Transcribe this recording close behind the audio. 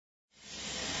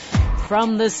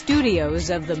From the studios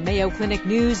of the Mayo Clinic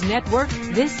News Network,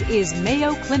 this is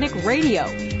Mayo Clinic Radio,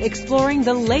 exploring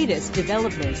the latest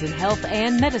developments in health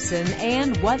and medicine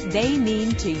and what they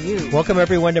mean to you. Welcome,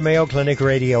 everyone, to Mayo Clinic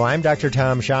Radio. I'm Dr.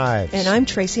 Tom Shives. And I'm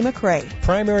Tracy McCray.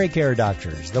 Primary care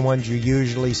doctors, the ones you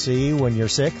usually see when you're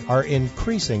sick, are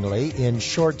increasingly in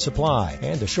short supply.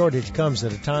 And the shortage comes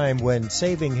at a time when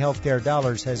saving healthcare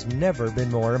dollars has never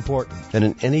been more important. And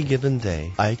in any given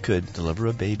day, I could deliver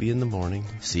a baby in the morning,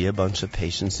 see a bunch of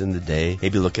patients in the day,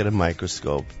 maybe look at a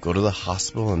microscope, go to the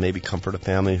hospital and maybe comfort a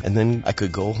family, and then I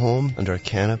could go home under a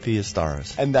canopy of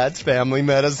stars. And that's family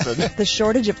medicine. The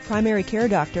shortage of primary care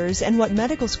doctors and what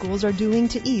medical schools are doing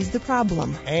to ease the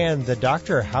problem. And the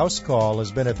doctor house call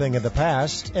has been a thing of the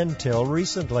past until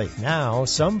recently. Now,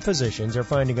 some physicians are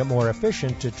finding it more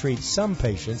efficient to treat some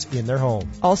patients in their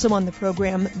home. Also on the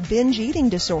program, binge eating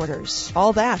disorders.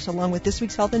 All that, along with this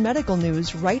week's health and medical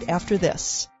news, right after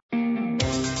this.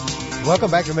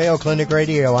 Welcome back to Mayo Clinic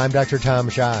Radio. I'm Dr. Tom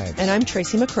Shives. And I'm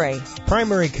Tracy McCray.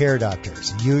 Primary care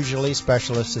doctors, usually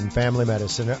specialists in family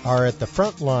medicine, are at the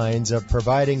front lines of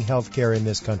providing health care in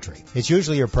this country. It's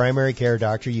usually your primary care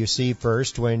doctor you see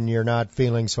first when you're not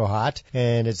feeling so hot,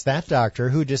 and it's that doctor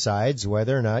who decides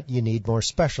whether or not you need more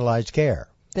specialized care.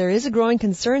 There is a growing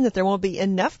concern that there won't be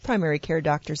enough primary care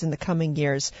doctors in the coming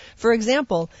years. For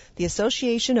example, the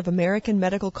Association of American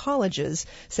Medical Colleges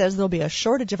says there'll be a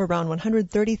shortage of around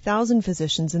 130,000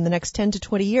 physicians in the next 10 to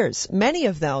 20 years, many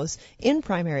of those in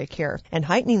primary care. And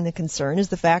heightening the concern is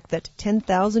the fact that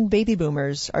 10,000 baby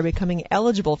boomers are becoming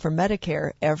eligible for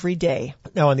Medicare every day.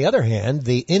 Now, on the other hand,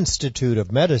 the Institute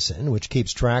of Medicine, which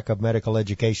keeps track of medical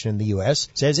education in the U.S.,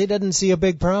 says it doesn't see a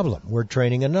big problem. We're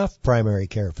training enough primary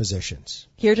care physicians.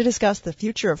 Here to discuss the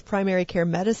future of primary care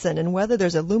medicine and whether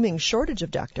there's a looming shortage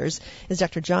of doctors is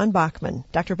Dr. John Bachman.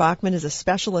 Dr. Bachman is a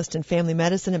specialist in family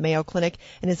medicine at Mayo Clinic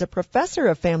and is a professor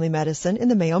of family medicine in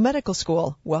the Mayo Medical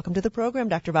School. Welcome to the program,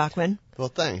 Dr. Bachman. Well,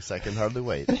 thanks. I can hardly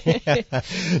wait.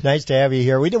 Nice to have you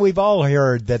here. We've all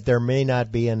heard that there may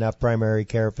not be enough primary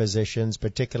care physicians,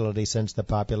 particularly since the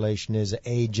population is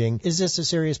aging. Is this a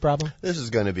serious problem? This is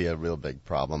going to be a real big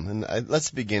problem. And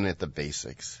let's begin at the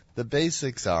basics. The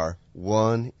basics are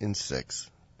 1 in 6.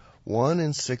 1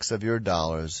 in 6 of your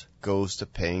dollars goes to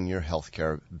paying your health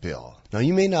care bill. Now,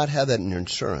 you may not have that in your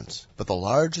insurance, but the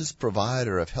largest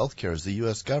provider of health care is the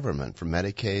U.S. government for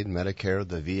Medicaid, Medicare,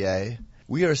 the VA.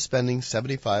 We are spending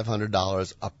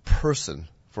 $7,500 a person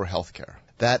for health care.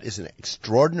 That is an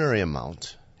extraordinary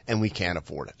amount, and we can't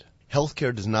afford it.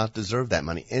 Healthcare does not deserve that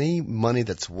money. Any money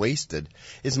that's wasted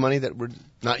is money that we're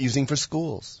not using for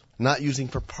schools, not using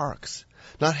for parks,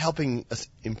 not helping us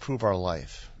improve our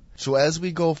life. So as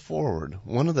we go forward,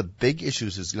 one of the big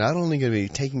issues is not only going to be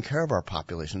taking care of our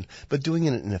population, but doing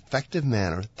it in an effective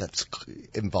manner that's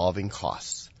involving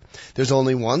costs. There's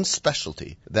only one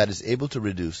specialty that is able to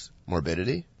reduce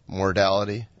morbidity,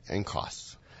 mortality, and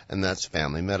costs, and that's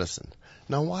family medicine.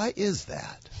 Now, why is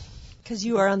that? Because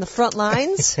you are on the front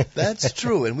lines? That's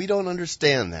true, and we don't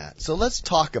understand that. So let's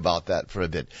talk about that for a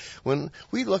bit. When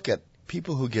we look at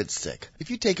people who get sick, if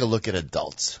you take a look at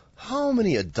adults, how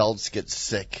many adults get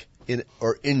sick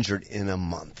or injured in a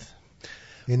month?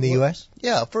 In the U.S.?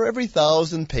 Yeah, for every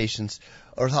 1,000 patients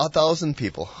or 1,000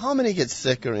 people, how many get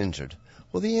sick or injured?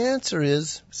 Well, the answer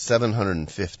is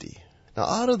 750. Now,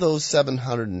 out of those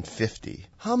 750,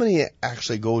 how many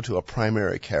actually go to a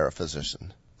primary care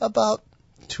physician? About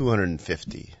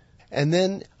 250. And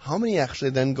then, how many actually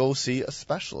then go see a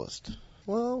specialist?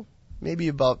 Well, maybe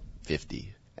about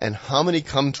 50. And how many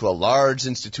come to a large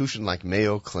institution like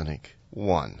Mayo Clinic?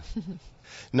 1.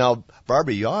 Now,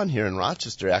 Barbara Yawn here in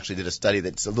Rochester actually did a study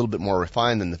that's a little bit more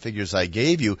refined than the figures I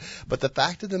gave you. But the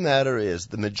fact of the matter is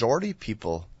the majority of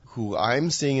people who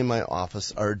I'm seeing in my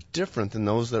office are different than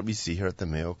those that we see here at the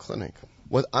Mayo Clinic.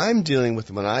 What I'm dealing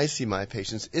with when I see my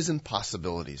patients isn't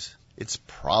possibilities. It's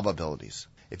probabilities.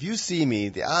 If you see me,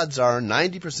 the odds are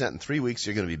 90% in 3 weeks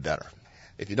you're going to be better.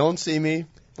 If you don't see me,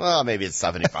 well, maybe it's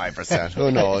 75%.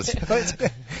 Who knows?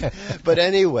 But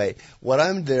anyway, what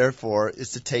I'm there for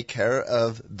is to take care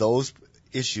of those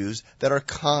issues that are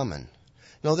common.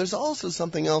 Now, there's also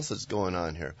something else that's going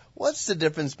on here. What's the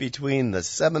difference between the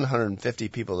 750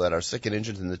 people that are sick and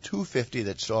injured and the 250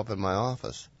 that show up in my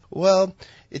office? Well,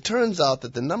 it turns out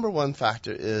that the number one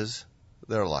factor is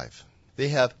their life. They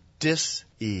have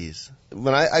dis-ease.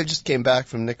 When I just came back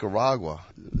from Nicaragua,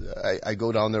 I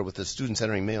go down there with the students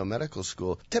entering Mayo Medical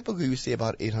School. Typically, we see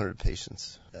about 800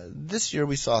 patients. This year,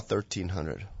 we saw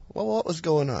 1,300. Well, what was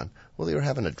going on? Well, they were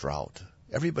having a drought.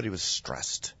 Everybody was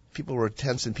stressed. people were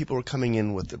tense, and people were coming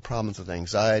in with the problems with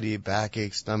anxiety,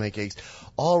 backaches, stomach aches,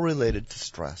 all related to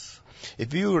stress.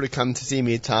 If you were to come to see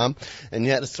me, Tom, and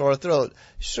you had a sore throat,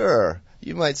 sure,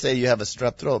 you might say you have a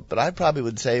strep throat, but I probably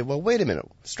would say, well, wait a minute,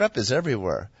 strep is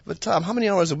everywhere. But Tom, how many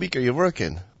hours a week are you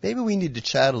working? Maybe we need to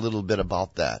chat a little bit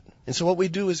about that. And so what we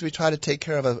do is we try to take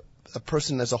care of a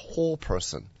person as a whole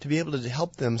person, to be able to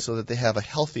help them so that they have a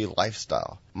healthy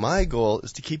lifestyle. My goal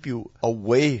is to keep you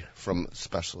away from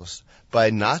specialists by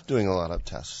not doing a lot of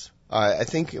tests. I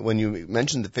think when you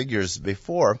mentioned the figures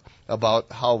before about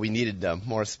how we needed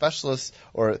more specialists,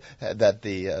 or that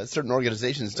the certain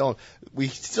organizations don't, we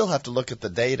still have to look at the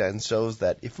data, and shows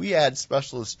that if we add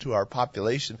specialists to our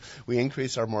population, we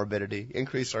increase our morbidity,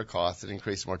 increase our costs, and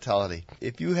increase mortality.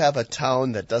 If you have a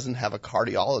town that doesn't have a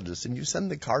cardiologist and you send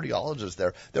the cardiologist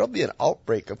there, there'll be an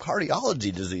outbreak of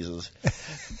cardiology diseases.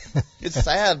 It's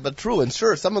sad but true, and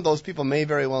sure, some of those people may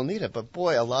very well need it, but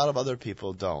boy, a lot of other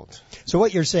people don't. So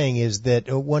what you're saying is that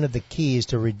one of the keys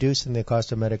to reducing the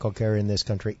cost of medical care in this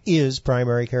country is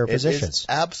primary care physicians. It is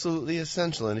absolutely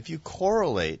essential. And if you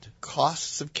correlate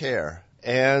costs of care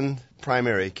and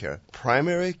primary care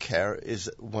is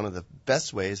one of the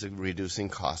best ways of reducing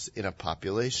costs in a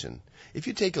population. If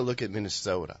you take a look at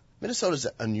Minnesota is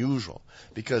unusual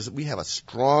because we have a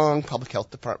strong public health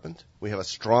department, we have a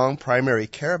strong primary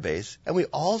care base, and we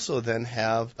also then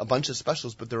have a bunch of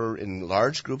specialists, but they're in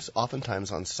large groups,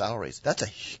 oftentimes on salaries. That's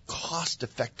a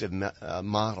cost-effective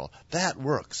model. That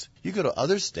works. You go to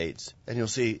other states, and you'll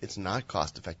see it's not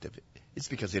cost-effective. It's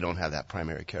because they don't have that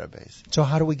primary care base. So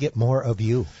how do we get more of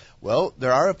you? Well,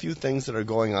 there are a few things that are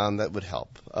going on that would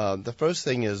help. The first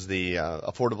thing is the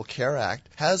Affordable Care Act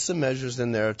has some measures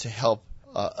in there to help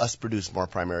us produce more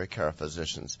primary care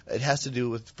physicians. It has to do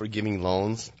with forgiving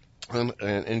loans and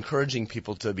encouraging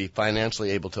people to be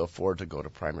financially able to afford to go to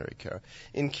primary care.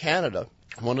 In Canada,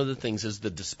 one of the things is the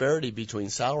disparity between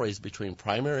salaries between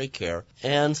primary care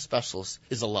and specialists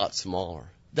is a lot smaller.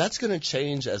 That's going to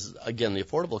change as, again, the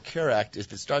Affordable Care Act,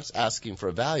 if it starts asking for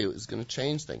a value, is going to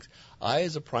change things. I,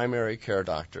 as a primary care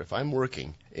doctor, if I'm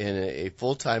working in a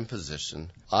full-time position,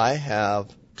 I have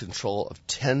control of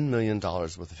 $10 million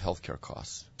worth of healthcare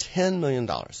costs. $10 million.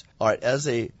 All right, as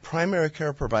a primary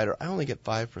care provider, I only get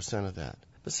 5% of that.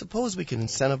 But suppose we can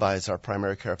incentivize our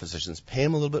primary care physicians, pay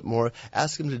them a little bit more,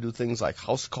 ask them to do things like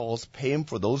house calls, pay them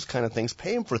for those kind of things,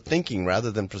 pay them for thinking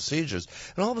rather than procedures.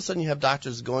 And all of a sudden you have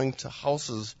doctors going to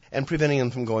houses and preventing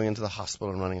them from going into the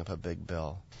hospital and running up a big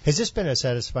bill. Has this been a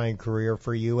satisfying career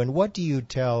for you, and what do you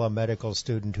tell a medical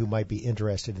student who might be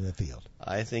interested in the field?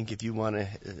 I think if you want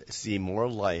to see more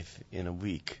life in a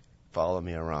week, follow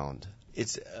me around.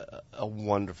 It's a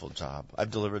wonderful job. I've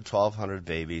delivered 1,200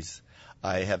 babies.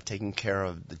 I have taken care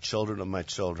of the children of my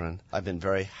children. I've been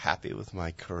very happy with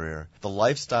my career. The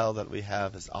lifestyle that we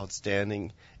have is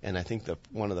outstanding, and I think that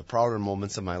one of the prouder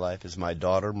moments of my life is my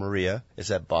daughter, Maria,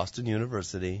 is at Boston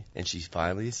University, and she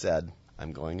finally said,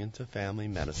 I'm going into family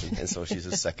medicine, and so she's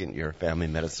a second-year family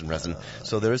medicine resident.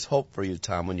 So there is hope for you,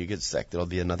 Tom. When you get sick, there'll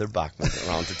be another Bachman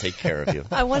around to take care of you.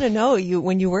 I want to know,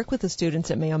 when you work with the students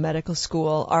at Mayo Medical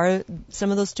School, are some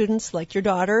of those students, like your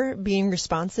daughter, being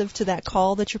responsive to that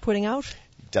call that you're putting out?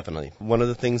 Definitely. One of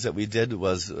the things that we did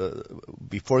was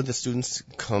before the students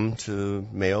come to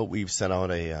Mayo, we've sent out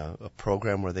a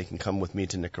program where they can come with me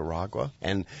to Nicaragua,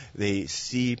 and they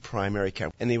see primary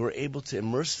care. And they were able to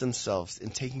immerse themselves in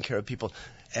taking care of people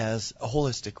as a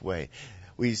holistic way.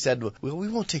 We said, well, we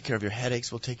won't take care of your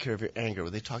headaches, we'll take care of your anger.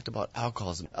 They talked about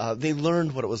alcoholism. They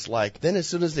learned what it was like. Then as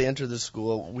soon as they enter the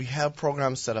school, we have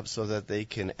programs set up so that they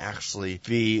can actually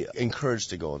be encouraged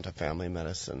to go into family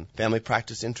medicine, family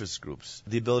practice interest groups,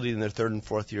 the ability in their third and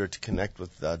fourth year to connect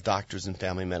with doctors in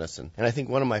family medicine. And I think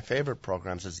one of my favorite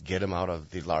programs is get them out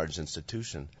of the large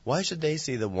institution. Why should they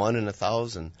see the 1 in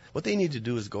 1,000? What they need to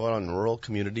do is go out in rural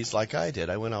communities like I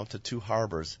did. I went out to 2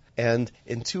 harbors. And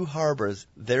in 2 harbors,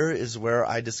 there is where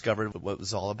I discovered what it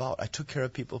was all about. I took care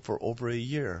of people for over a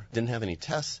year, didn't have any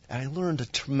tests, and I learned a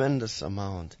tremendous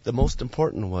amount. The most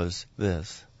important was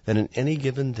this, that in any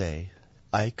given day,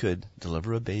 I could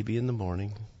deliver a baby in the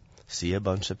morning, see a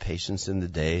bunch of patients in the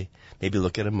day, maybe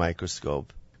look at a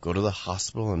microscope, go to the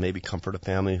hospital and maybe comfort a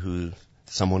family who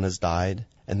someone has died,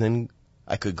 and then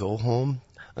I could go home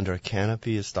under a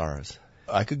canopy of stars.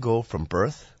 I could go from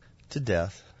birth to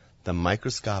death, the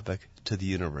microscopic to the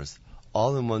universe,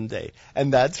 all in one day.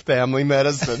 And that's family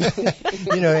medicine.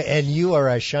 And you are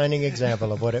a shining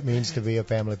example of what it means to be a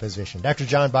family physician. Dr.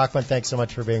 John Bachman, thanks so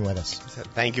much for being with us.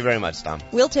 Thank you very much, Tom.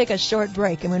 We'll take a short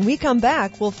break, and when we come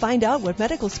back, we'll find out what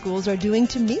medical schools are doing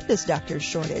to meet this doctor's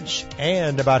shortage.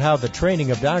 And about how the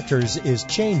training of doctors is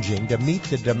changing to meet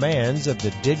the demands of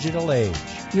the digital age.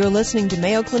 You're listening to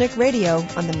Mayo Clinic Radio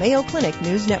on the Mayo Clinic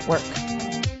News Network.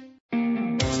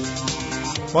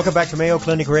 Welcome back to Mayo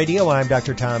Clinic Radio. I'm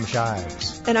Dr. Tom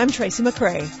Shives. And I'm Tracy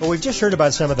McCrae. Well, we've just heard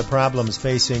about some of the problems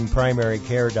facing primary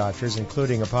care doctors,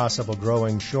 including a possible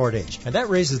growing shortage. And that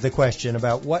raises the question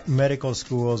about what medical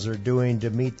schools are doing to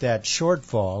meet that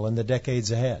shortfall in the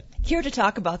decades ahead. Here to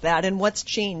talk about that and what's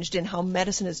changed in how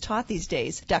medicine is taught these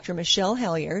days, Dr. Michelle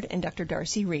Halyard and Dr.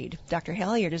 Darcy Reed. Dr.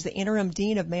 Halyard is the interim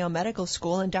dean of Mayo Medical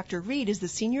School, and Dr. Reed is the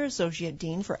senior associate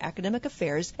dean for academic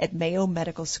affairs at Mayo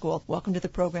Medical School. Welcome to the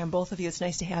program, both of you. It's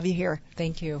nice to have you here.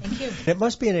 Thank you. Thank you. It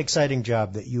must be an exciting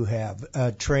job that you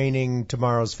have, training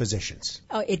tomorrow's physicians.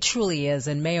 Oh, it truly is,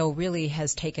 and Mayo really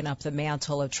has taken up the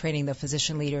mantle of training the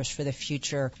physician leaders for the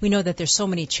future. We know that there's so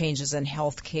many changes in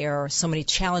healthcare, so many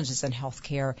challenges in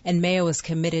healthcare, and Mayo is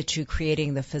committed to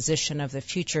creating the physician of the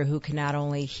future who can not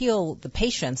only heal the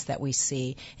patients that we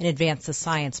see and advance the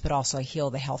science, but also heal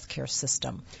the healthcare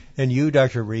system. And you,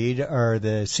 Dr. Reed, are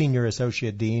the Senior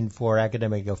Associate Dean for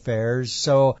Academic Affairs.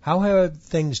 So how have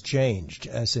things changed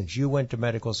since you went to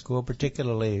medical school,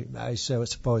 particularly, I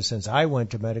suppose, since I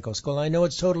went to medical school? I know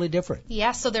it's totally different.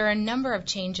 Yeah, so there are a number of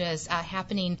changes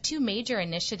happening. Two major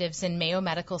initiatives in Mayo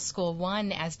Medical School.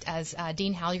 One, as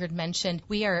Dean Halyard mentioned,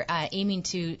 we are aiming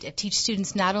to teach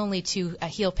students not only to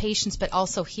heal patients, but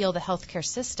also heal the healthcare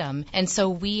system. And so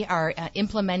we are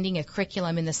implementing a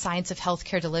curriculum in the science of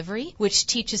healthcare delivery, which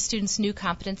teaches students new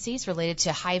competencies related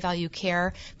to high-value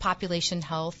care, population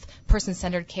health,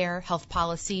 person-centered care, health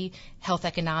policy, health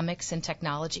economics, and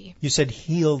technology. You said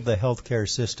heal the healthcare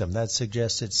system. That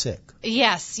suggests it's sick.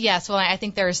 Yes. Well, I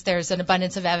think there's an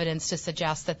abundance of evidence to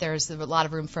suggest that there's a lot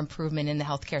of room for improvement in the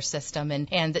healthcare system,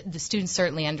 and the students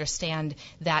certainly understand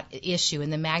that issue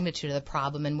and the magnitude of the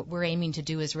problem, and what we're aiming to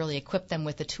do is really equip them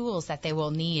with the tools that they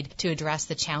will need to address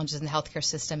the challenges in the healthcare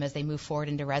system as they move forward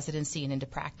into residency and into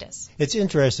practice. It's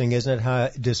interesting, isn't it, how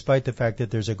despite the fact that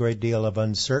there's a great deal of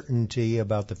uncertainty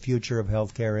about the future of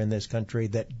healthcare in this country,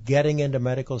 that getting into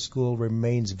medical school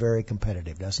remains very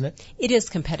competitive, doesn't it? It is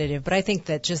competitive, but I think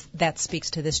that just that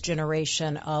speaks to this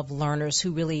generation of learners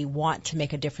who really want to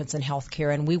make a difference in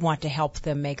healthcare, and we want to help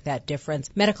them make that difference.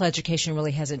 Medical education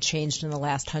really hasn't changed in the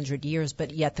last 100 years,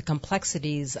 but yet the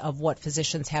complexities of what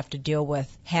physicians have to deal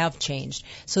with have changed.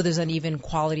 So there's uneven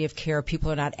quality of care.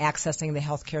 People are not accessing the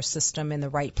healthcare system in the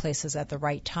right places at the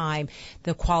right time.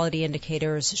 The quality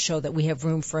indicators show that we have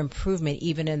room for improvement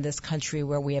even in this country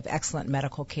where we have excellent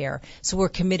medical care. So we're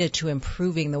committed to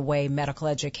improving the way medical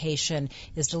education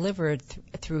is delivered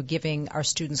through giving our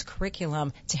students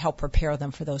curriculum to help prepare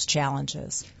them for those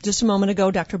challenges. Just a moment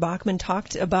ago, Dr. Bachman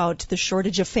talked about the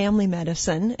shortage of family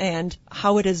medicine and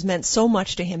how it has meant so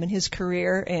much to him in his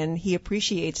career, and he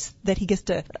appreciates that he gets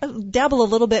to dabble a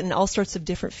little bit in all sorts of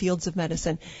different fields of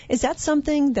medicine. Is that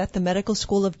something that the medical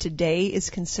school of today is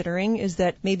considering, is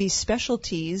that maybe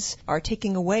specialties are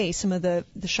taking away some of the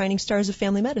shining stars of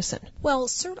family medicine? Well,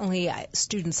 certainly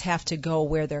students have to go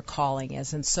where their calling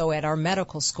is, and so at our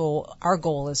medical school, our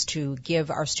goal is to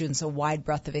give our students a wide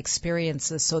breadth of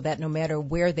experiences so that no matter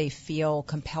where they feel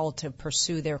compelled to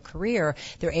pursue their career,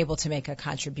 they're able to make a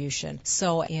contribution.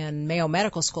 So in Mayo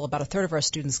Medical School, about a third of our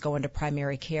students go into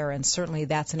primary care, and certainly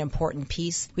that's an important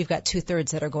piece. We've got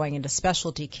 2/3 that are going into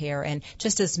specialty care, and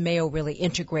just as Mayo really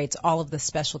integrates all of the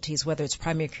specialties, whether it's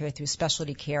primary care through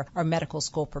specialty care, our medical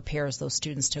school prepares those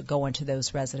students to go into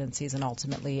those residencies and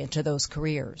ultimately into those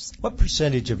careers. What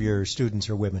percentage of your students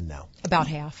are women now? About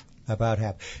half. About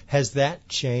half. Has that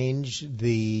changed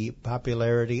the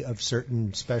popularity of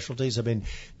certain specialties? I mean,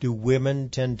 do women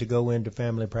tend to go into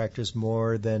family practice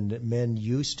more than men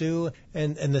used to?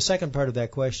 And the second part of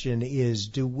that question is,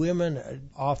 do women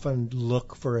often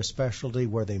look for a specialty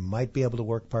where they might be able to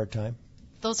work part-time?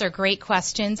 Those are great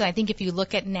questions. I think if you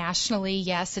look at nationally,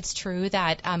 yes, it's true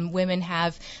that women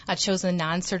have chosen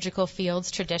non-surgical fields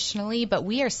traditionally, but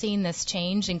we are seeing this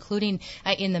change, including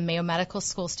in the Mayo Medical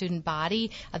School student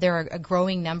body. There are a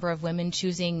growing number of women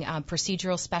choosing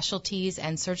procedural specialties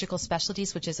and surgical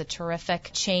specialties, which is a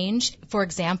terrific change. For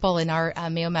example, in our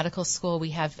Mayo Medical School, we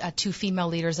have 2 female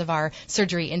leaders of our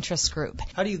surgery interest group.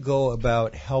 How do you go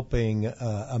about helping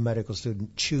a medical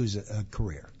student choose a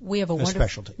career, We have a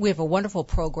specialty? We have a wonderful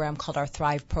program called our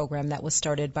Thrive program that was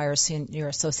started by our Senior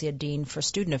Associate Dean for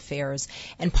Student Affairs.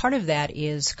 And part of that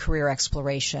is career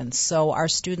exploration. So our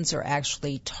students are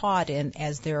actually taught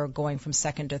as they're going from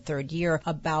second to third year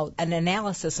about an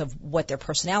analysis of what their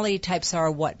personality types are,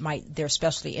 what might their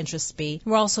specialty interests be.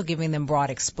 We're also giving them broad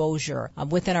exposure.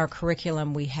 Within our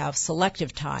curriculum, we have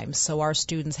selective time. So our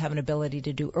students have an ability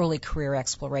to do early career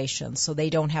exploration. So they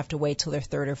don't have to wait till their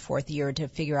third or fourth year to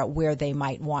figure out where they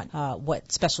might want,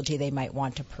 what specialty they might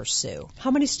want to pursue.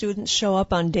 How many students show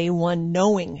up on day one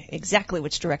knowing exactly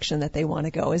which direction that they want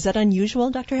to go? Is that unusual,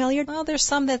 Dr. Halyard? Well, there's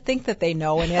some that think that they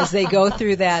know, and as they go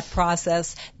through that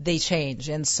process, they change.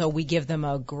 And so we give them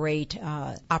a great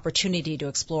opportunity to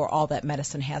explore all that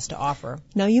medicine has to offer.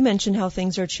 Now, you mentioned how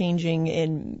things are changing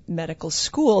in medical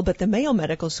school, but the Mayo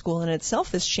Medical School in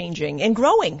itself is changing and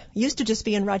growing. Used to just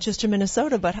be in Rochester,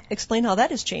 Minnesota, but explain how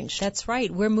that has changed. That's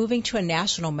right. We're moving to a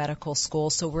national medical school,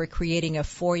 so we're creating a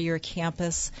 4-year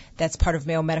campus that's part of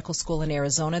Mayo Medical School in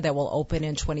Arizona that will open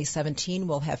in 2017.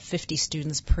 We'll have 50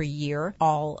 students per year,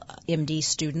 all MD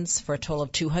students, for a total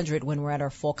of 200 when we're at our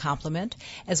full complement.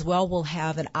 As well, we'll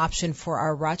have an option for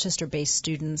our Rochester-based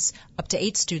students, up to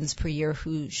 8 students per year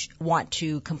who want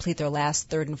to complete their last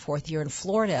 3rd and 4th year in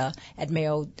Florida, at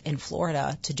Mayo in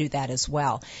Florida, to do that as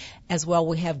well. As well,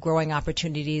 we have growing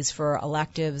opportunities for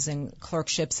electives and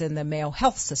clerkships in the Mayo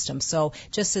Health System. So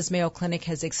just as Mayo Clinic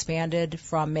has expanded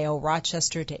from Mayo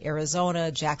Rochester to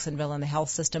Arizona, Jacksonville, and the health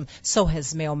system, so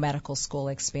has Mayo Medical School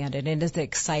expanded. And it's an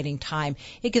exciting time.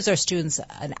 It gives our students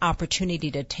an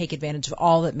opportunity to take advantage of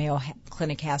all that Mayo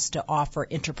Clinic has to offer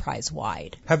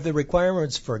enterprise-wide. Have the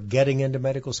requirements for getting into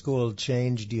medical school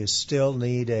changed? Do you still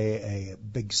need a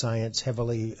big science,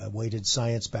 heavily weighted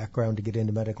science background to get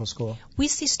into medical school? We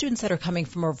see students that are coming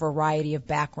from a variety of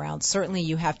backgrounds. Certainly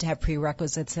you have to have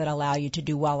prerequisites that allow you to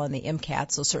do well on the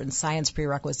MCAT, so certain science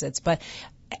prerequisites. But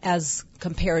as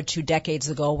compared to decades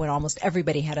ago when almost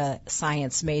everybody had a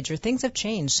science major, things have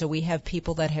changed. So we have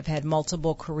people that have had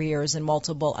multiple careers and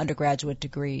multiple undergraduate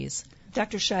degrees.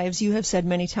 Dr. Shives, you have said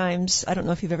many times, I don't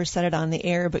know if you've ever said it on the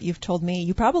air, but you've told me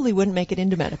you probably wouldn't make it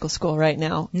into medical school right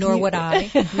now. Nor would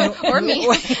I. Or me.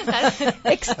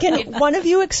 Can one of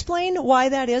you explain why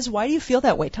that is? Why do you feel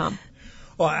that way, Tom?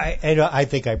 Well, I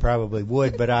think I probably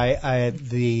would, but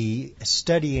the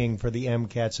studying for the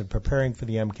MCATs and preparing for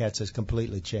the MCATs has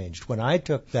completely changed. When I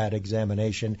took that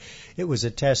examination, it was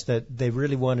a test that they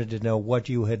really wanted to know what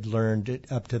you had learned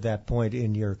up to that point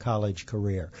in your college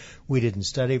career. We didn't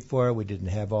study for it. We didn't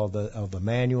have all the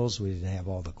manuals. We didn't have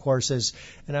all the courses,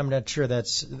 and I'm not sure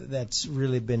that's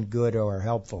really been good or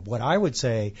helpful. What I would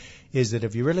say is that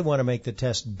if you really want to make the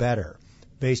test better,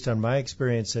 based on my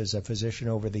experience as a physician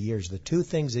over the years, the 2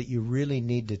 things that you really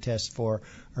need to test for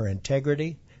are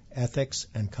integrity, ethics,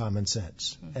 and common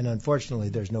sense. And unfortunately,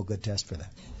 there's no good test for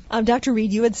that. Dr.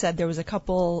 Reed, you had said there was a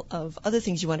couple of other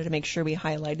things you wanted to make sure we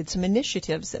highlighted, some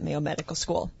initiatives at Mayo Medical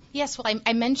School. Yes, well,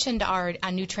 I mentioned our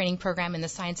new training program in the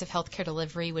science of healthcare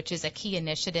delivery, which is a key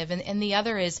initiative, and the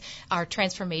other is our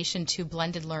transformation to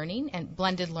blended learning. And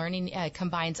blended learning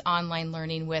combines online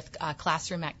learning with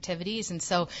classroom activities. And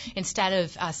so instead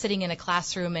of sitting in a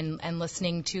classroom and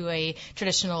listening to a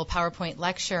traditional PowerPoint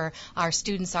lecture, our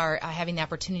students are having the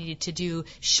opportunity to do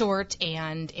short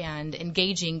and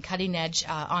engaging, cutting-edge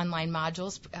online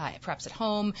modules, perhaps at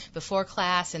home, before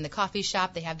class, in the coffee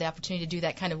shop. They have the opportunity to do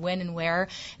that kind of when and where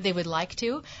they would like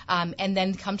to, and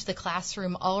then come to the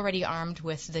classroom already armed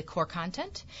with the core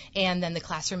content, and then the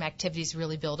classroom activities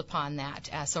really build upon that.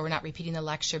 So we're not repeating the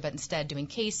lecture, but instead doing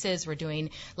cases, we're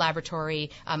doing laboratory,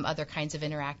 other kinds of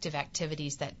interactive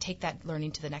activities that take that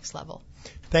learning to the next level.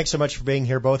 Thanks so much for being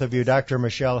here, both of you, Dr.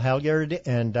 Michelle Halyard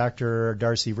and Dr.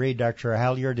 Darcy Reed. Dr.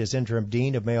 Halyard is Interim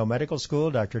Dean of Mayo Medical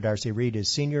School. Dr. Darcy Reed is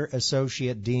Senior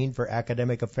Associate Dean for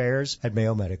Academic Affairs at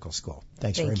Mayo Medical School.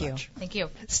 Thanks very much. Thank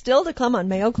you. Still to come on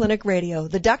Mayo Clinic Radio,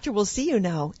 the doctor will see you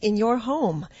now in your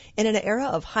home. In an era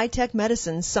of high-tech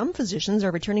medicine, some physicians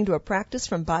are returning to a practice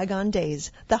from bygone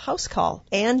days, the house call.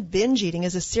 And binge eating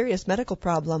is a serious medical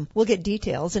problem. We'll get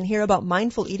details and hear about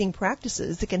mindful eating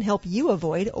practices that can help you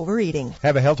avoid overeating.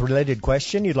 Have a health-related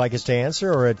question you'd like us to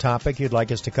answer or a topic you'd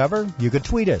like us to cover? You could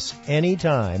tweet us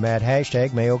anytime at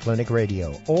hashtag Mayo Clinic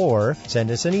Radio or send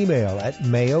us an email at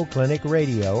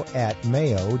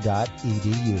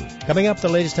mayoclinicradio@mayo.edu. Coming up, the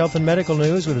latest health and medical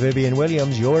news with Vivian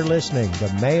Williams. You're listening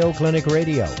to Mayo Clinic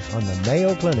Radio on the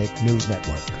Mayo Clinic News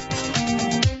Network.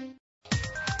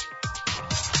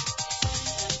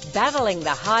 Battling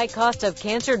the high cost of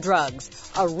cancer drugs.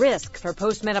 a risk for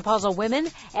postmenopausal women,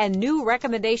 and new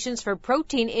recommendations for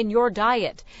protein in your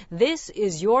diet. This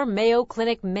is your Mayo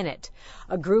Clinic Minute.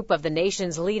 A group of the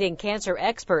nation's leading cancer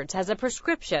experts has a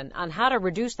prescription on how to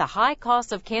reduce the high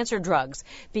cost of cancer drugs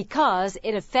because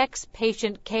it affects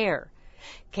patient care.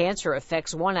 Cancer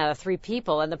affects 1 out of 3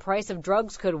 people, and the price of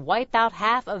drugs could wipe out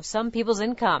half of some people's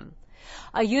income.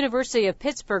 A University of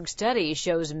Pittsburgh study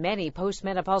shows many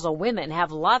postmenopausal women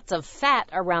have lots of fat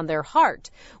around their heart,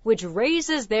 which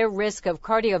raises their risk of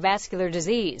cardiovascular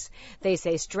disease. They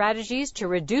say strategies to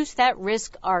reduce that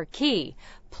risk are key.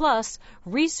 Plus,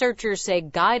 researchers say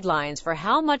guidelines for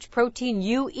how much protein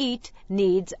you eat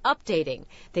needs updating.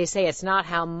 They say it's not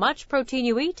how much protein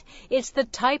you eat, it's the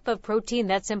type of protein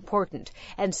that's important,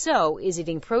 and so is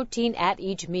eating protein at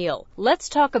each meal. Let's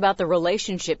talk about the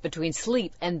relationship between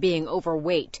sleep and being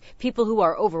overweight. People who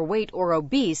are overweight or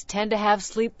obese tend to have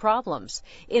sleep problems.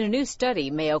 In a new study,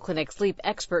 Mayo Clinic sleep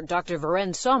expert Dr.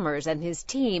 Varen Somers and his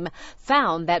team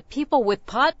found that people with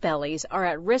potbellies are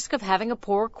at risk of having a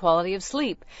poor quality of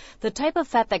sleep. The type of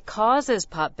fat that causes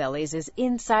potbellies is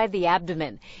inside the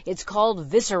abdomen. It's called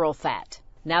visceral fat.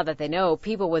 Now that they know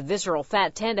people with visceral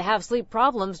fat tend to have sleep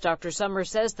problems, Dr.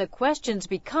 Summers says the questions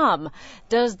become,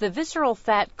 does the visceral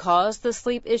fat cause the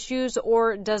sleep issues,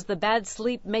 or does the bad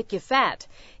sleep make you fat?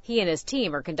 He and his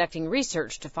team are conducting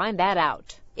research to find that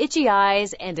out. Itchy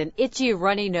eyes and an itchy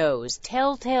runny nose,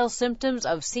 telltale symptoms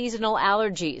of seasonal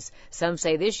allergies. Some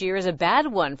say this year is a bad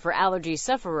one for allergy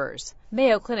sufferers.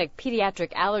 Mayo Clinic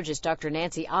pediatric allergist Dr.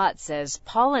 Nancy Ott says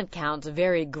pollen counts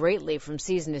vary greatly from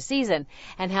season to season,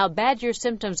 and how bad your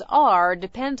symptoms are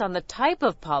depends on the type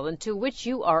of pollen to which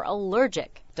you are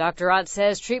allergic. Dr. Ott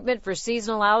says treatment for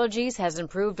seasonal allergies has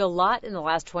improved a lot in the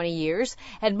last 20 years,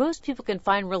 and most people can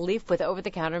find relief with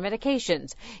over-the-counter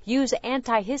medications. Use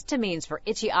antihistamines for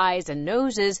itchy eyes and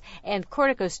noses, and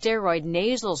corticosteroid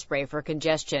nasal spray for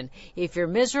congestion. If you're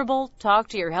miserable, talk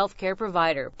to your healthcare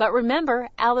provider. But remember,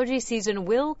 allergy season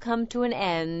will come to an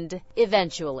end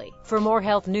eventually. For more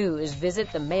health news,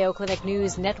 visit the Mayo Clinic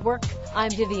News Network.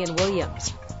 I'm Vivian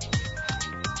Williams.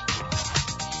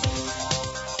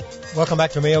 Welcome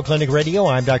back to Mayo Clinic Radio.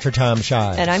 I'm Dr. Tom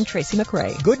Shives. And I'm Tracy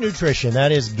McRae. Good nutrition,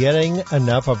 that is getting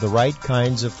enough of the right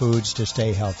kinds of foods to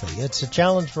stay healthy. It's a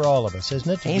challenge for all of us, isn't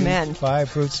it? Amen. 5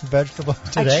 fruits and vegetables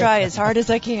today. I try as hard as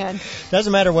I can.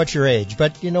 Doesn't matter what your age,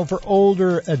 but, for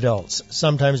older adults,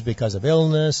 sometimes because of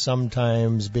illness,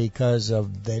 sometimes because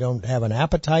of they don't have an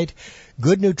appetite,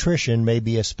 good nutrition may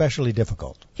be especially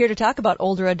difficult. Here to talk about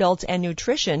older adults and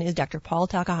nutrition is Dr. Paul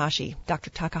Takahashi. Dr.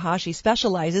 Takahashi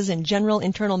specializes in general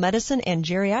internal medicine and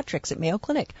geriatrics at Mayo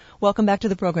Clinic. Welcome back to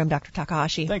the program, Dr.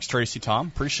 Takahashi. Thanks, Tracy, Tom.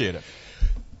 Appreciate it.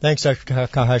 Thanks, Dr.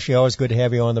 Takahashi. Always good to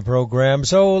have you on the program.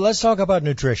 So let's talk about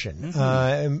nutrition,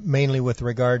 mainly with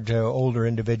regard to older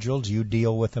individuals. You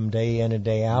deal with them day in and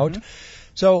day out.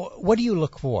 So what do you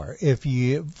look for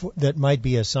that might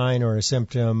be a sign or a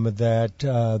symptom that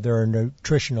there are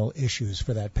nutritional issues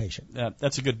for that patient?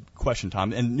 That's a good question,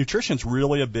 Tom. And nutrition's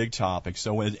really a big topic.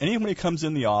 So when anybody comes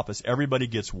in the office, everybody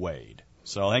gets weighed.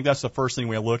 So I think that's the first thing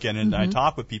we look at. And I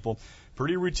talk with people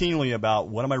pretty routinely about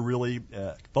what am I really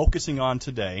focusing on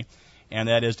today, and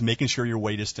that is making sure your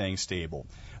weight is staying stable.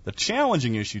 The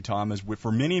challenging issue, Tom, is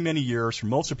for many, many years, for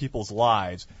most of people's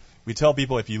lives, we tell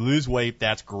people if you lose weight,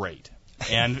 that's great.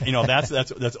 And,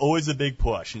 that's always a big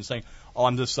push. And saying, oh,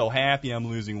 I'm just so happy I'm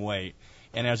losing weight.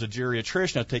 And as a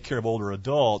geriatrician, I take care of older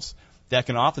adults. That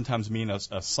can oftentimes mean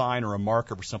a sign or a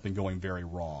marker for something going very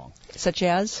wrong. Such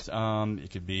as?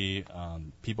 It could be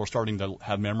people are starting to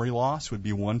have memory loss would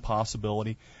be one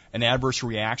possibility. An adverse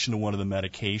reaction to one of the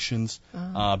medications,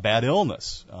 bad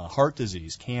illness, heart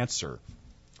disease, cancer.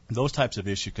 Those types of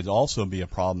issues could also be a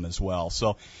problem as well.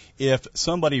 So if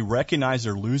somebody recognizes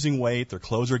they're losing weight, their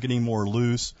clothes are getting more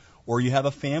loose, or you have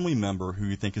a family member who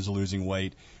you think is losing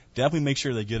weight, definitely make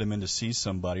sure they get them in to see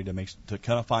somebody to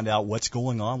kind of find out what's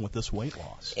going on with this weight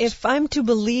loss. If I'm to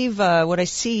believe what I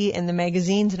see in the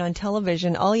magazines and on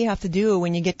television, all you have to do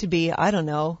when you get to be, I don't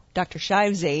know, Dr.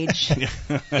 Shives' age,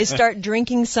 is start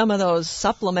drinking some of those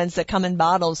supplements that come in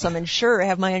bottles. Some Ensure, I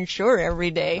have my Ensure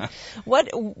every day.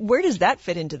 Where does that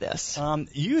fit into this?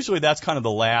 Usually that's kind of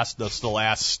the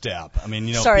last step. I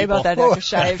mean, Sorry about that, Dr.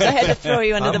 Shives. I had to throw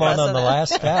you under the bus on the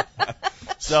last step.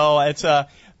 So it's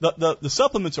the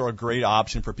supplements are a great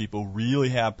option for people who really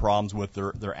have problems with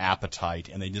their appetite,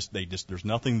 and they just there's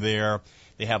nothing there.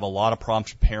 They have a lot of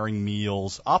problems preparing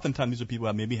meals. Oftentimes these are people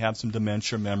who maybe have some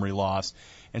dementia, memory loss,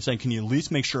 and saying, can you at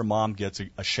least make sure mom gets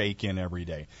a shake in every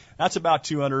day? That's about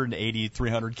 280,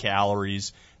 300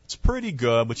 calories. It's pretty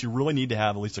good, but you really need to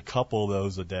have at least a couple of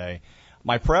those a day.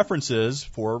 My preference is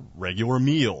for regular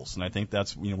meals, and I think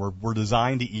that's, we're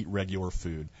designed to eat regular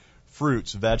food.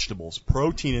 Fruits, vegetables,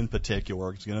 protein in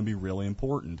particular is going to be really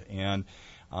important. And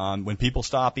when people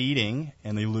stop eating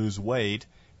and they lose weight,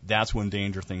 that's when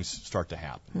danger things start to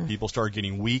happen. People start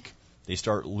getting weak. They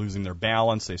start losing their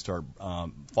balance. They start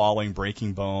falling,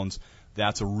 breaking bones.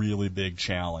 That's a really big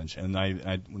challenge. And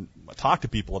when I talk to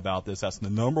people about this, that's the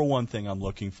number one thing I'm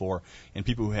looking for in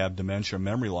people who have dementia or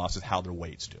memory loss is how their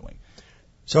weight's doing.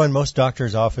 So in most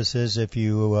doctors' offices, if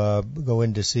you go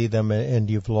in to see them and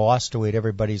you've lost weight,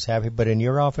 everybody's happy. But in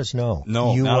your office, no.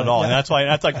 No, not at all. And that's why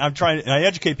I'm trying. And I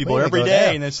educate people every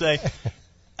day, and they say,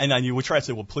 and you would try to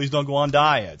say, well, please don't go on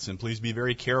diets, and please be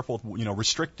very careful with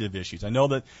restrictive issues. I know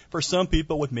that for some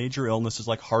people with major illnesses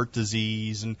like heart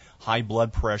disease and high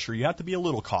blood pressure, you have to be a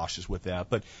little cautious with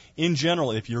that. But in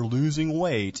general, if you're losing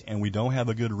weight and we don't have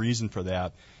a good reason for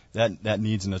that, that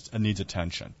needs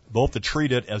attention, both to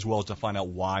treat it as well as to find out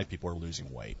why people are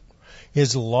losing weight.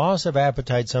 Is loss of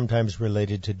appetite sometimes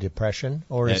related to depression,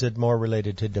 or is it more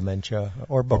related to dementia,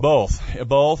 or both?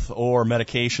 Both, or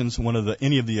medications,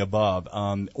 any of the above,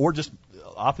 or just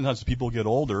oftentimes as people get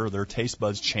older, their taste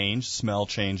buds change, smell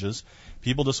changes.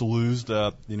 People just lose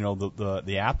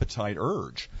the appetite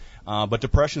urge. But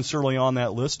depression's certainly on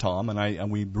that list, Tom,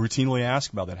 and we routinely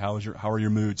ask about that. How are your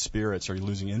mood, spirits? Are you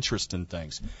losing interest in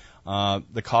things?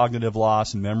 The cognitive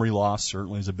loss and memory loss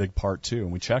certainly is a big part too,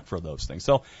 and we check for those things.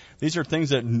 So these are things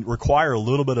that require a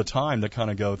little bit of time to kind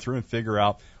of go through and figure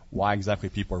out why exactly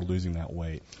people are losing that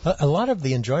weight. A lot of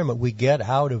the enjoyment we get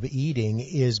out of eating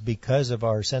is because of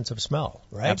our sense of smell,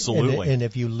 right? Absolutely. And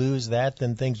if you lose that,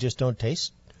 then things just don't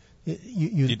taste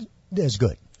as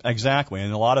good. Exactly,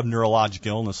 and a lot of neurologic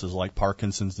illnesses like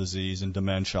Parkinson's disease and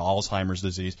dementia, Alzheimer's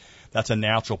disease, that's a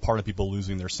natural part of people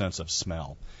losing their sense of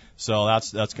smell. So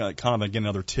that's kind of, again,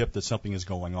 another tip that something is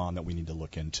going on that we need to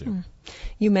look into.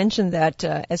 You mentioned that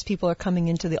as people are coming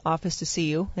into the office to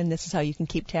see you, and this is how you can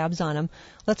keep tabs on them,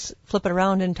 let's flip it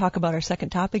around and talk about our second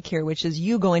topic here, which is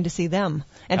you going to see them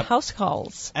and house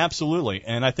calls. Absolutely,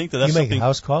 and I think that's you something... You make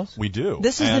house calls? We do.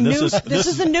 This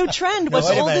is the new trend.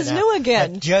 What's old is new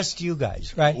again. Just you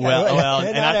guys, right? Well,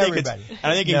 and I think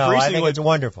I think it's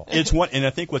wonderful. And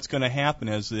I think what's going to happen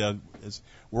is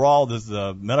we're all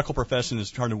the medical profession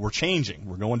is we're changing.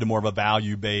 We're going to more of a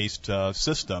value-based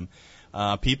system.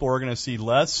 People are going to see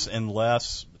less and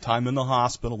less time in the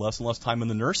hospital, less and less time in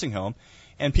the nursing home,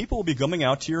 and people will be coming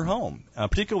out to your home,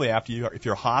 particularly if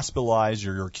you're hospitalized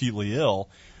or you're acutely ill.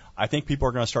 I think people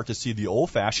are going to start to see the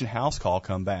old-fashioned house call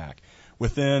come back.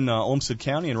 Within Olmsted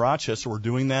County and Rochester, we're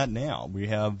doing that now. We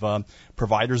have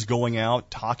providers going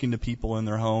out, talking to people in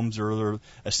their homes or their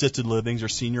assisted livings or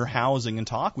senior housing and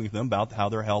talking with them about how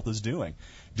their health is doing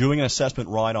an assessment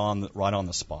right on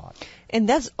the spot. And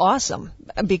that's awesome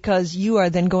because you are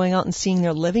then going out and seeing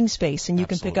their living space, and you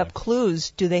can pick up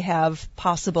clues. Do they have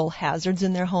possible hazards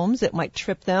in their homes that might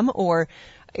trip them, or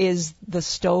is the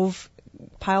stove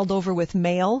piled over with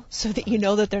mail so that you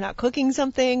know that they're not cooking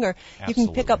something, or you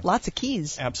can pick up lots of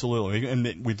keys. Absolutely,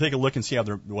 and we take a look and see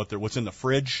what's in the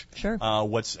fridge. Sure. How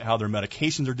their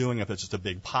medications are doing, if it's just a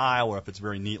big pile or if it's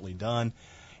very neatly done.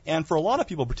 And for a lot of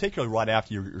people, particularly right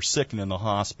after you're sick and in the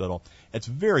hospital, it's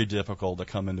very difficult to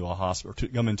come into a hospital, to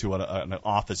come into an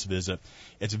office visit.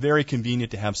 It's very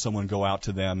convenient to have someone go out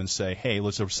to them and say, hey,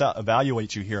 let's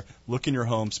evaluate you here, look in your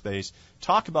home space,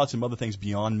 talk about some other things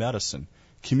beyond medicine.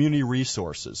 Community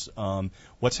resources,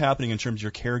 what's happening in terms of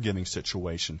your caregiving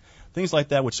situation, things like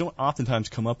that, which don't oftentimes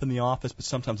come up in the office, but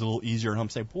sometimes a little easier at home.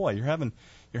 Say, boy, you're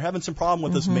having some problem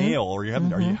with this mail, or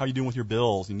how are you doing with your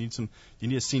bills? You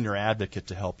need a senior advocate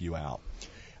to help you out.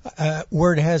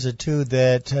 Word has it, too,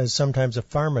 that sometimes a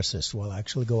pharmacist will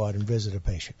actually go out and visit a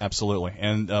patient. Absolutely.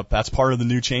 And that's part of the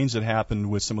new change that happened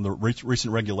with some of the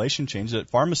recent regulation changes, that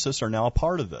pharmacists are now a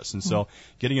part of this. And so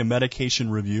getting a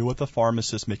medication review with a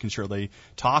pharmacist, making sure they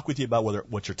talk with you about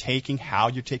what you're taking, how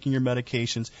you're taking your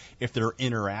medications, if there are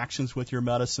interactions with your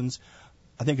medicines,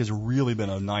 I think has really been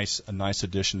a nice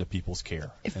addition to people's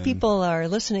care. If people are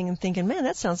listening and thinking, man,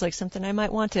 that sounds like something I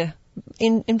might want to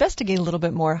investigate a little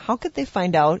bit more, how could they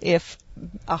find out if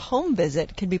a home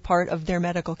visit could be part of their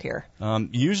medical care?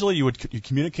 Usually you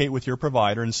communicate with your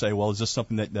provider and say, well, is this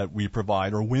something that we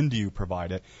provide, or when do you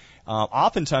provide it?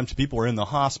 Oftentimes people are in the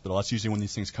hospital. That's usually when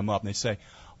these things come up, and they say,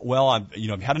 well,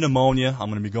 I've had a pneumonia, I'm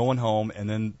going to be going home, and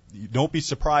then don't be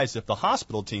surprised if the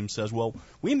hospital team says, well,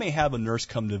 we may have a nurse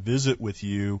come to visit with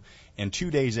you and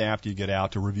 2 days after you get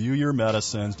out to review your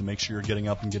medicines, to make sure you're getting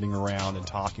up and getting around and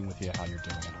talking with you how you're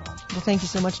doing at home. Well, thank you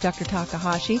so much, Dr.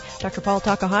 Takahashi. Dr. Paul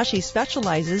Takahashi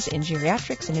specializes in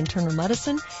geriatrics and internal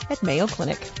medicine at Mayo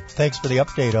Clinic. Thanks for the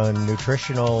update on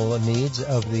nutritional needs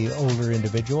of the older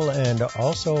individual and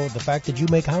also the fact that you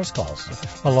make house calls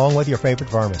along with your favorite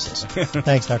pharmacist.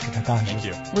 Thanks, Dr. Takahashi. Thank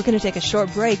you. We're going to take a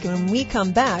short break, and when we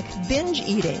come back, binge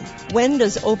eating. When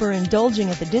does overindulging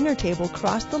at the dinner table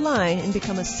cross the line and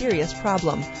become a serious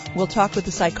problem? We'll talk with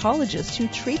the psychologist who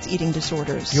treats eating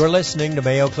disorders. You're listening to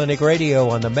Mayo Clinic Radio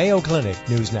on the Mayo Clinic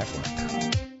News Network.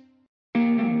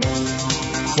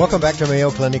 Welcome back to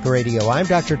Mayo Clinic Radio. I'm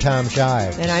Dr. Tom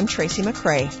Shives. And I'm Tracy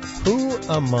McCray. Who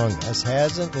among us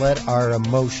hasn't let our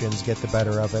emotions get the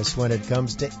better of us when it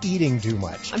comes to eating too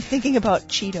much? I'm thinking about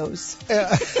Cheetos.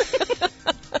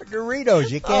 Doritos.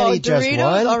 You can't eat Doritos? just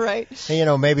one. All right.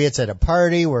 And, maybe it's at a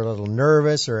party. We're a little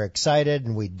nervous or excited,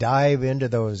 and we dive into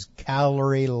those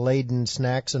calorie-laden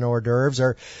snacks and hors d'oeuvres.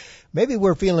 Or maybe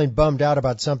we're feeling bummed out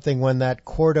about something when that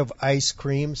quart of ice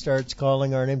cream starts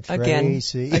calling our name.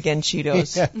 Tracy. Again,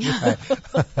 Cheetos. Yeah,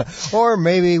 right. Or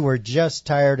maybe we're just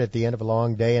tired at the end of a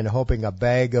long day and hoping a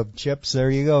bag of chips, there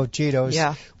you go,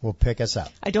 Cheetos, will pick us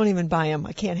up. I don't even buy them.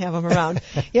 I can't have them around.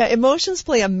 Emotions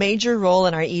play a major role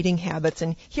in our eating habits.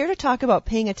 And here to talk about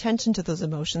paying attention to those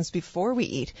emotions before we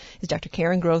eat is Dr.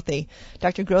 Karen Grothe.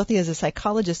 Dr. Grothe is a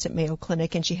psychologist at Mayo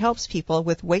Clinic, and she helps people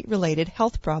with weight-related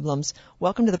health problems.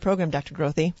 Welcome to the program, Dr.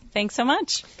 Grothe. Thanks so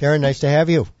much. Karen, nice to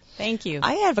have you. Thank you.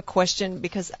 I have a question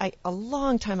because a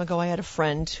long time ago I had a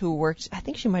friend who worked, I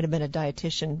think she might have been a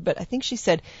dietitian, but I think she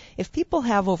said if people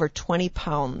have over 20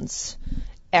 pounds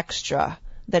extra,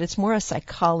 that it's more a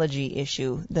psychology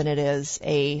issue than it is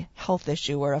a health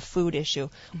issue or a food issue.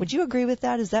 Would you agree with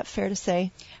that? Is that fair to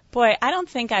say? Boy, I don't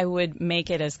think I would make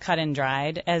it as cut and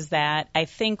dried as that. I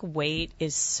think weight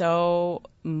is so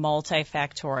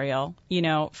multifactorial.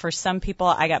 For some people,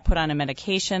 I got put on a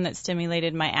medication that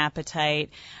stimulated my appetite.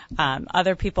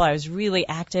 Other people, I was really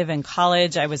active in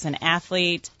college. I was an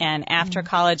athlete, and after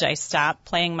college, I stopped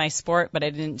playing my sport, but I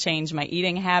didn't change my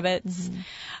eating habits.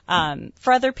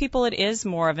 For other people, it is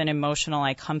more of an emotional,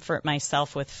 I comfort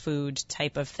myself with food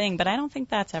type of thing, but I don't think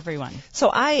that's everyone.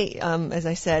 So I, as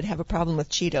I said, have a problem with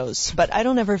Cheetos, but I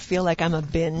don't ever feel like I'm a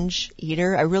binge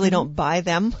eater. I really don't buy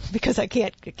them because I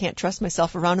can't trust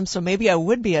myself around them, so maybe I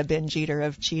would be a binge eater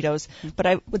of Cheetos, but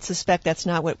I would suspect that's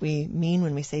not what we mean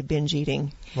when we say binge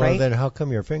eating, right? Well, then how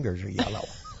come your fingers are yellow?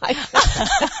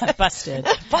 Busted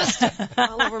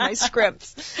all over my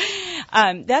scripts.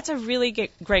 That's a really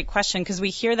great question because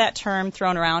we hear that term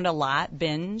thrown around a lot,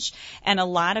 binge, and a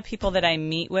lot of people that I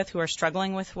meet with who are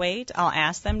struggling with weight, I'll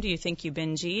ask them, do you think you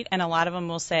binge eat? And a lot of them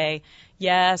will say,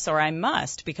 yes, or I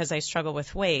must because I struggle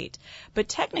with weight. But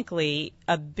technically,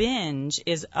 a binge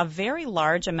is a very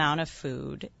large amount of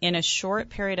food in a short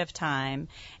period of time,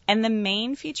 and the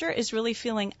main feature is really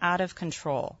feeling out of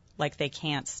control. Like they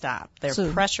can't stop.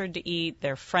 They're pressured to eat,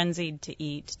 they're frenzied to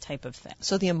eat type of thing.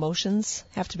 So the emotions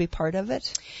have to be part of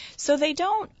it? So they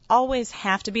don't always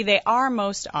have to be. They are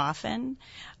most often.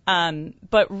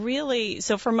 But really,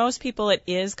 so for most people it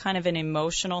is kind of an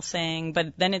emotional thing,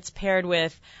 but then it's paired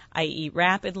with I eat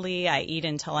rapidly, I eat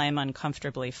until I'm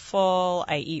uncomfortably full,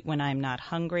 I eat when I'm not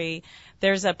hungry.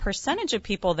 There's a percentage of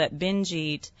people that binge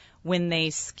eat when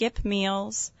they skip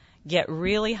meals, get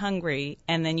really hungry,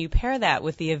 and then you pair that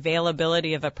with the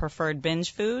availability of a preferred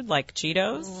binge food like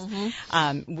Cheetos.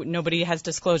 Nobody has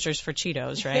disclosures for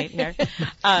Cheetos, right?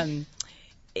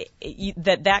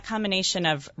 That combination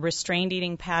of restrained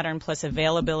eating pattern plus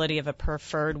availability of a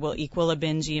preferred will equal a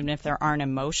binge even if there aren't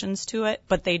emotions to it,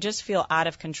 but they just feel out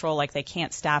of control, like they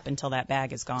can't stop until that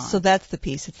bag is gone. So that's the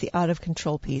piece. It's the out of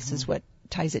control piece is what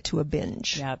ties it to a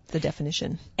binge, the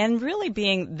definition. And really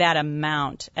being that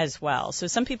amount as well. So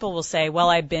some people will say, well,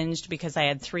 I binged because I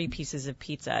had 3 pieces of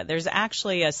pizza. There's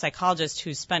actually a psychologist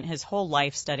who spent his whole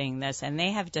life studying this, and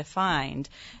they have defined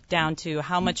down to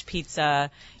how much pizza,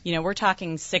 we're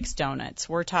talking 6 donuts.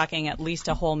 We're talking at least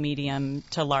a whole medium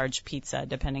to large pizza,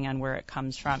 depending on where it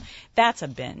comes from. That's a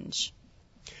binge.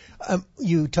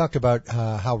 You talked about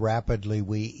how rapidly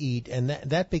we eat, and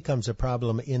that becomes a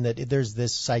problem in that there's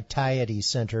this satiety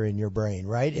center in your brain,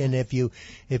 right? And if you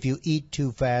eat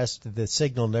too fast, the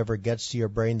signal never gets to your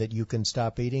brain that you can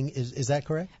stop eating. Is that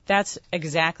correct? That's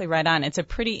exactly right on. It's a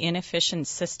pretty inefficient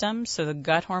system. So the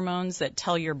gut hormones that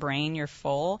tell your brain you're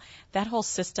full, that whole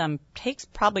system takes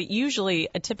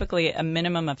typically a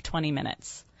minimum of 20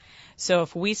 minutes. So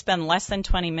if we spend less than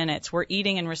 20 minutes, we're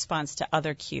eating in response to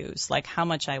other cues, like how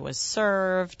much I was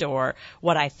served or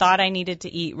what I thought I needed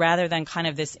to eat, rather than kind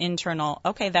of this internal,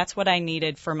 okay, that's what I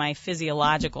needed for my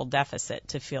physiological deficit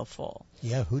to feel full.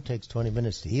 Yeah, who takes 20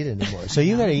 minutes to eat anymore? So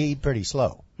you got to eat pretty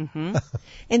slow. Mm-hmm.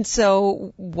 And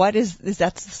so what is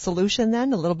that the solution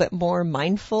then? A little bit more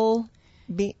mindful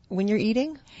when you're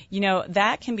eating?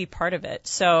 That can be part of it.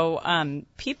 So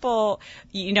people,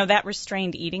 that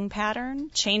restrained eating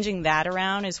pattern, changing that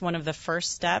around is one of the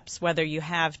first steps, whether you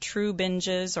have true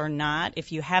binges or not.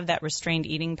 If you have that restrained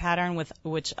eating pattern, with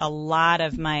which a lot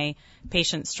of my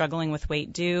patients struggling with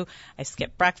weight do, I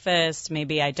skip breakfast,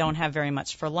 maybe I don't have very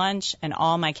much for lunch, and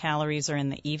all my calories are in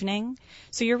the evening.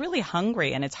 So you're really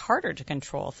hungry, and it's harder to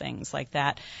control things like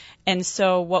that. And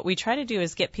so what we try to do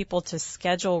is get people to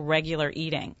schedule regular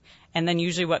eating. And then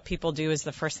usually what people do is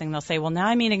the first thing they'll say, well, now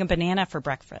I'm eating a banana for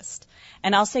breakfast.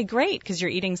 And I'll say, great, because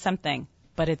you're eating something,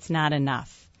 but it's not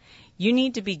enough. You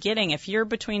need to be getting, if you're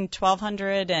between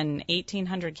 1,200 and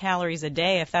 1,800 calories a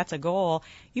day, if that's a goal,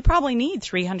 you probably need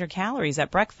 300 calories at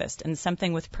breakfast and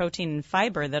something with protein and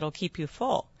fiber that'll keep you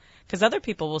full. Because other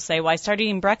people will say, well, I started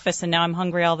eating breakfast and now I'm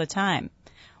hungry all the time.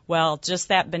 Well, just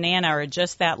that banana or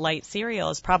just that light cereal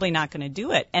is probably not going to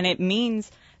do it. And it means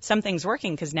something's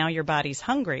working because now your body's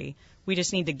hungry. We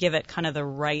just need to give it kind of the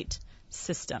right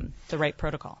system, the right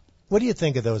protocol. What do you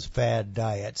think of those fad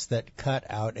diets that cut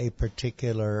out a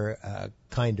particular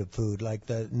kind of food, like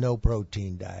the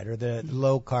no-protein diet or the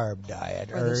low-carb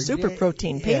diet? Or the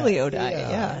super-protein paleo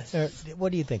diet, yeah.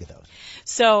 What do you think of those?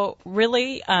 So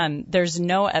really, there's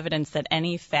no evidence that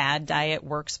any fad diet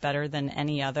works better than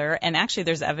any other. And actually,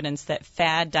 there's evidence that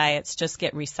fad diets just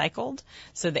get recycled.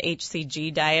 So the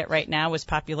HCG diet right now was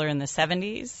popular in the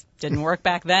 70s. Didn't work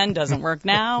back then, doesn't work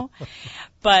now.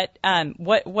 But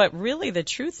what really the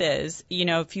truth is,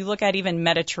 if you look at even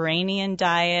Mediterranean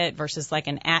diet versus like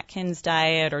an Atkins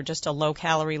diet or just a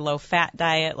low-calorie, low-fat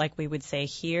diet like we would say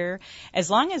here,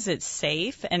 as long as it's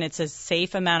safe and it's a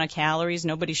safe amount of calories,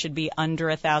 nobody should be under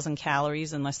 1,000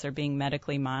 calories unless they're being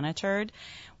medically monitored.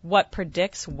 What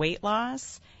predicts weight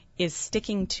loss is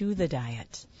sticking to the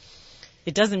diet.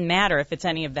 It doesn't matter if it's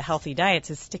any of the healthy diets,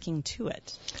 it's sticking to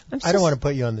it. I don't want to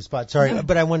put you on the spot, sorry,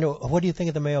 but I wonder, what do you think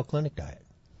of the Mayo Clinic diet?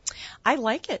 I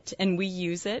like it, and we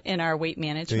use it in our weight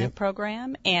management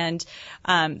program. And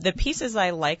the pieces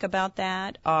I like about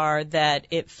that are that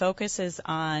it focuses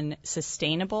on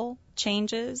sustainable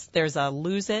changes. There's a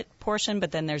lose it portion,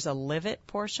 but then there's a live it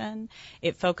portion.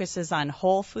 It focuses on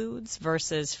whole foods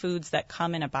versus foods that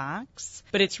come in a box.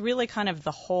 But it's really kind of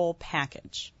the whole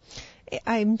package.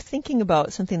 I'm thinking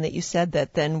about something that you said,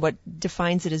 that then what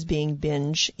defines it as being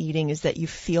binge eating is that you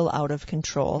feel out of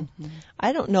control. Mm-hmm.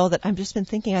 I don't know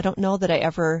that I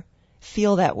ever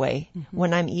feel that way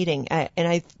when I'm eating. And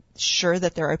I'm sure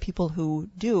that there are people who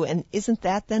do. And isn't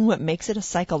that then what makes it a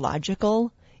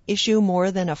psychological issue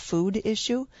more than a food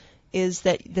issue? Is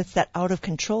that's that out of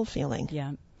control feeling.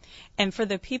 Yeah. And for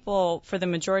the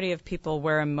majority of people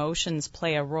where emotions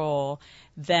play a role,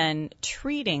 then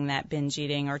treating that binge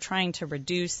eating or trying to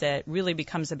reduce it really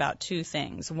becomes about two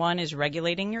things. One is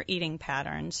regulating your eating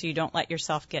pattern so you don't let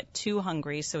yourself get too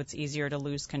hungry so it's easier to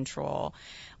lose control.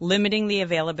 Limiting the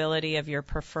availability of your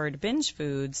preferred binge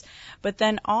foods, but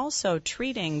then also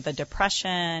treating the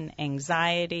depression,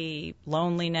 anxiety,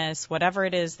 loneliness, whatever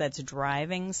it is that's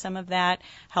driving some of that,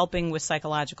 helping with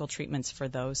psychological treatments for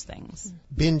those things.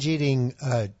 Binge eating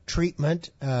treatment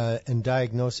and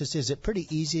diagnosis, is it pretty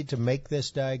easy to make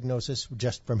this diagnosis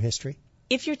just from history?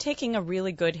 If you're taking a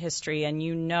really good history and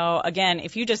again,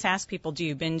 if you just ask people, do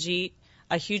you binge eat?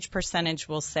 A huge percentage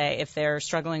will say, if they're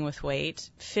struggling with weight,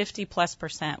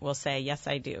 50+% will say, yes,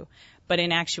 I do. But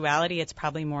in actuality, it's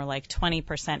probably more like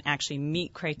 20% actually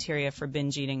meet criteria for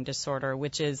binge eating disorder,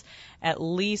 which is at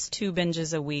least 2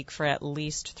 binges a week for at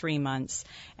least 3 months.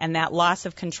 And that loss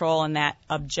of control and that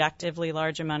objectively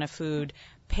large amount of food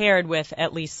paired with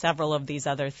at least several of these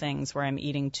other things where I'm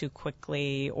eating too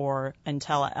quickly or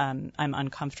until I'm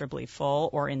uncomfortably full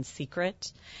or in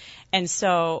secret. And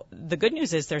so the good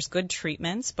news is there's good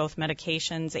treatments, both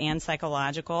medications and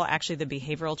psychological. Actually, the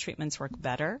behavioral treatments work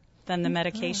better than the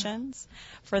medications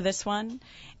for this one.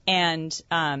 And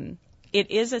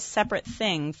it is a separate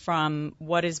thing from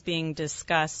what is being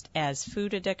discussed as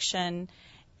food addiction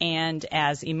and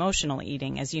as emotional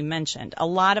eating, as you mentioned. A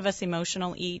lot of us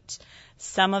emotional eat.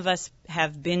 Some of us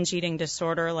have binge eating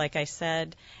disorder, like I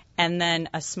said, and then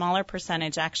a smaller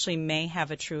percentage actually may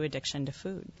have a true addiction to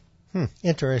food.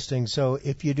 Interesting. So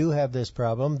if you do have this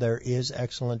problem, there is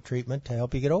excellent treatment to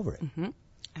help you get over it. Mm-hmm.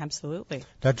 Absolutely.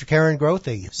 Dr. Karen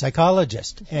Grothe,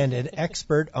 psychologist and an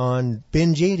expert on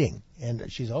binge eating.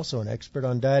 And she's also an expert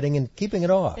on dieting and keeping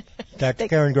it off. Dr.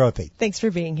 Karen Grothe. Thanks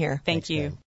for being here. Thanks, you.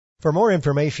 Karen. For more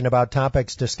information about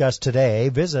topics discussed today,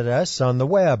 visit us on the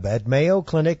web at Mayo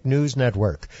Clinic News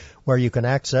Network, where you can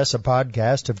access a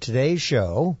podcast of today's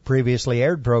show, previously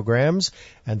aired programs,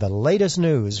 and the latest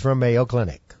news from Mayo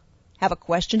Clinic. Have a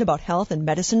question about health and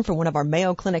medicine for one of our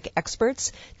Mayo Clinic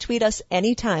experts? Tweet us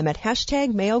anytime at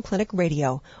 #Mayo Clinic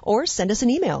Radio or send us an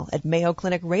email at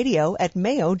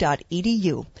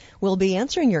mayoclinicradio@mayo.edu. We'll be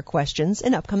answering your questions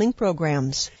in upcoming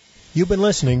programs. You've been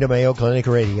listening to Mayo Clinic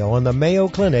Radio on the Mayo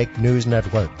Clinic News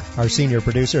Network. Our senior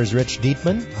producer is Rich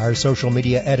Dietman, our social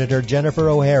media editor Jennifer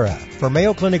O'Hara. For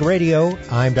Mayo Clinic Radio,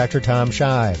 I'm Dr. Tom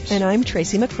Shives. And I'm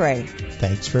Tracy McCrae.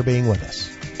 Thanks for being with us.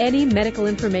 Any medical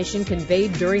information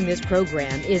conveyed during this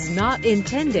program is not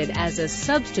intended as a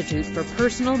substitute for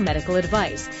personal medical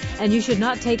advice, and you should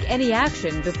not take any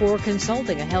action before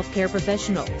consulting a healthcare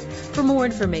professional. For more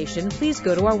information, please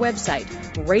go to our website,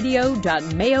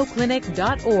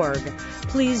 radio.mayoclinic.org.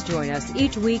 Please join us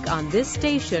each week on this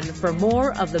station for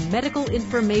more of the medical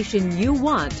information you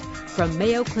want from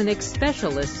Mayo Clinic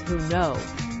specialists who know.